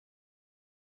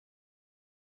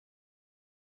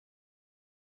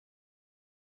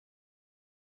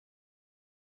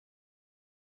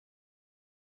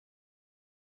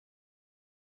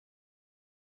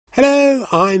Hello,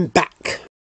 I'm back.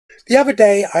 The other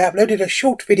day I uploaded a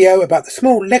short video about the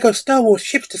small LEGO Star Wars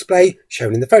ships display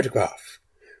shown in the photograph.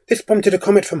 This prompted a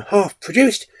comment from Half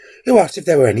Produced, who asked if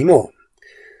there were any more.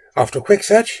 After a quick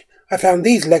search, I found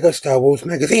these LEGO Star Wars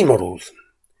magazine models.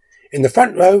 In the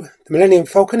front row, the Millennium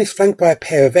Falcon is flanked by a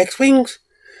pair of X-Wings.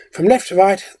 From left to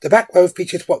right, the back row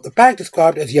features what the bag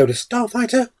described as Yoda's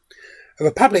Starfighter, a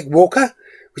Republic Walker,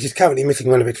 which is currently missing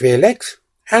one of its rear legs,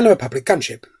 and a Republic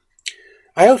gunship.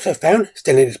 I also found,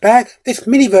 still in its bag, this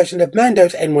mini version of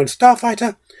Mando's N1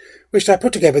 Starfighter, which I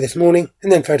put together this morning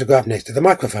and then photographed next to the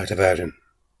Microfighter version.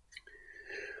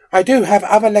 I do have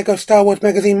other LEGO Star Wars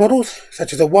magazine models,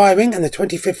 such as a Y-Wing and the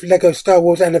 25th LEGO Star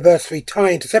Wars Anniversary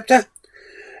TIE Interceptor,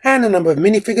 and a number of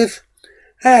minifigures,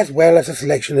 as well as a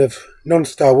selection of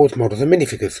non-Star Wars models and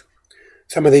minifigures.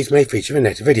 Some of these may feature in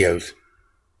later videos.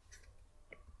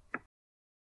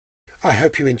 I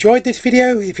hope you enjoyed this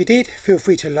video. If you did, feel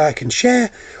free to like and share.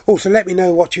 Also let me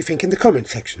know what you think in the comments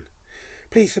section.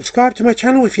 Please subscribe to my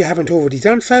channel if you haven't already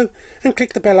done so, and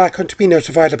click the bell icon to be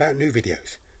notified about new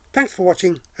videos. Thanks for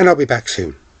watching, and I'll be back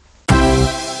soon.